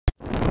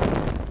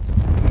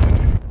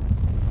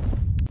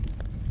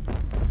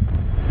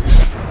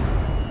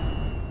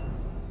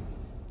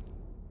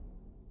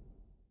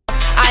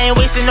ain't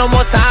wasting no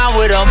more time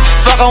with them.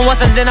 Fuck on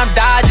once and then I'm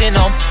dodging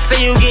them.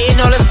 Say you getting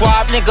all this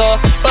guap,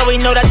 nigga, but we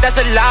know that that's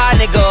a lie,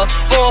 nigga.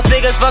 4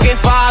 figures, fucking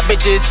 5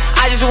 bitches.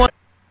 I just want.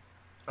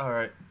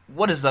 Alright,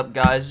 what is up,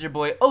 guys? It's your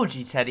boy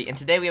Ogteddy, and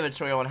today we have a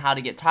tutorial on how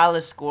to get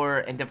tireless score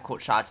and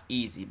difficult shots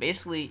easy.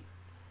 Basically,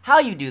 how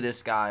you do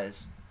this,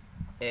 guys,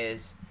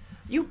 is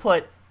you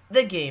put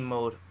the game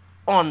mode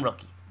on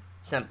rookie.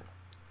 Simple.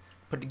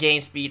 Put the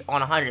game speed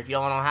on 100. If you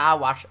don't know how,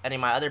 watch any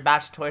of my other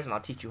badge tutorials and I'll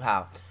teach you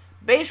how.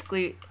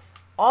 Basically,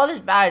 all this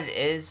badge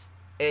is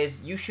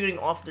you shooting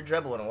off the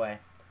dribble in a way.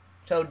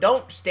 So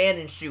don't stand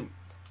and shoot.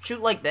 Shoot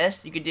like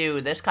this. You could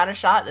do this kind of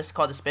shot. This is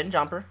called the spin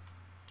jumper.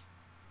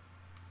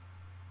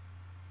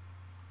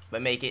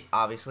 But make it,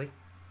 obviously.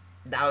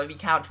 That would be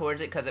count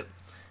towards it because it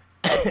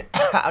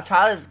I'll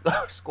try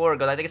to score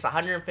goes. I think it's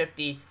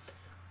 150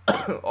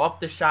 off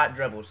the shot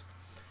dribbles.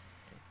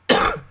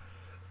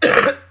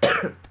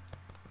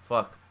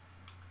 Fuck.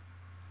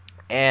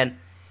 And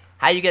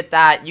how you get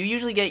that? You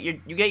usually get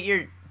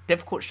your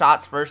difficult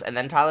shots first and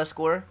then tireless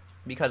score,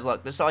 because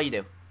look, this is all you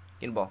do.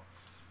 Get the ball.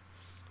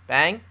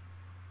 Bang.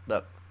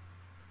 Look.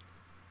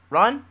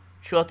 Run.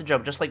 Shoot off the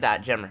dribble just like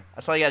that, Jimmer.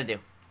 That's all you gotta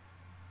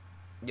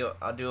do.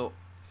 I'll do it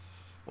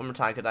one more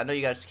time because I know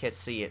you guys can't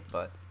see it,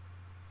 but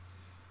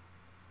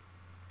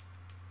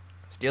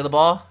steal the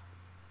ball,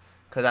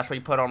 because that's what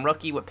you put on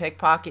rookie with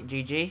pickpocket.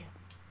 GG.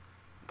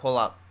 Pull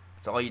up.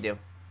 That's all you do.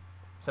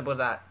 Simple as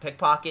that.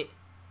 Pickpocket.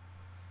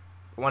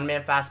 One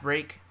man fast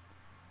break.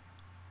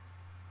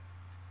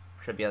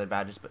 Should be other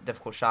badges, but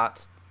difficult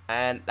shots.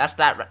 And that's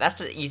that. That's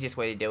the easiest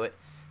way to do it.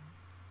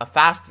 A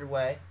faster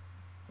way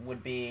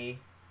would be.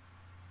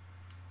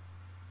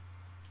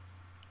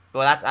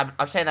 Well,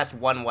 I'm saying that's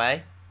one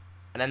way.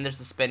 And then there's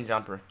the spin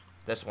jumper.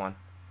 This one.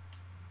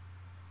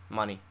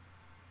 Money.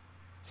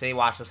 See,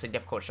 watch. Let's say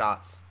difficult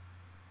shots.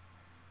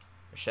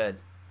 Or should.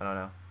 I don't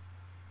know.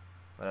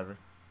 Whatever.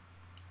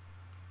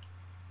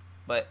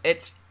 But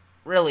it's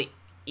really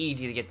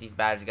easy to get these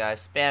badges,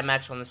 guys. Spam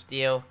match on the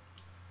steal.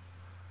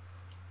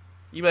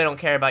 You really don't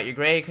care about your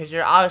grade because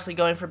you're obviously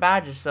going for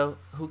badges. So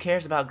who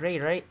cares about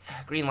grade, right?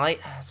 Green light.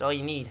 That's all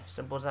you need.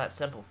 Simple as that.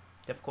 Simple.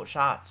 Difficult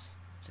shots.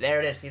 So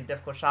there it is. See the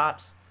difficult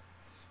shots.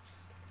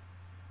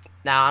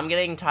 Now I'm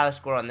getting tireless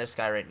score on this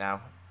guy right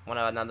now. One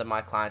of another of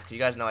my clients, because you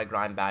guys know I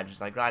grind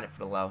badges. I grind it for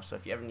the low. So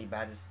if you ever need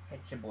badges,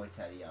 hit your boy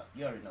Teddy up.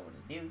 You already know what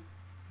to do.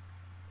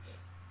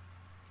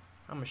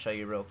 I'm gonna show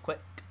you real quick.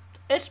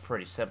 It's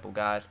pretty simple,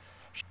 guys.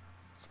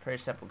 It's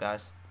pretty simple,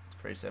 guys. It's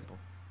pretty simple.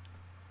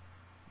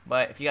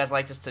 But if you guys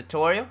like this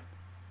tutorial,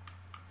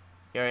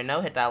 you already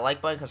know, hit that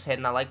like button, because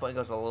hitting that like button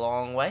goes a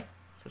long way.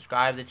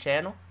 Subscribe to the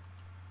channel.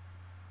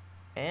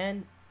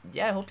 And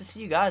yeah, I hope to see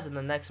you guys in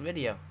the next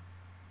video.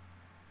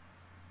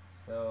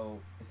 So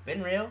it's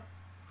been real.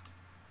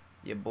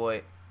 Your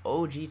boy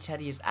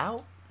Ogteddy is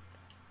out.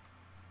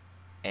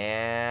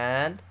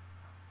 And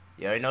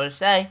you already know what to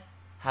say.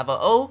 Have a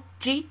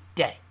OG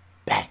day.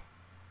 Bang.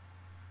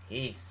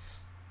 Peace.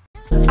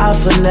 I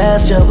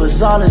finessed you,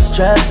 was all in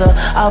stressor.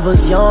 I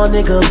was young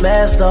nigga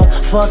messed up.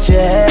 Fucked your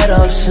head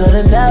up,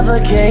 shoulda never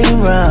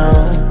came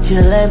round.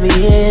 You let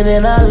me in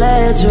and I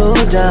let you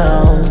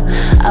down.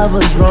 I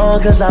was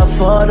wrong cause I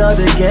fought up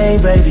the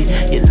game,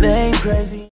 baby. Your name crazy.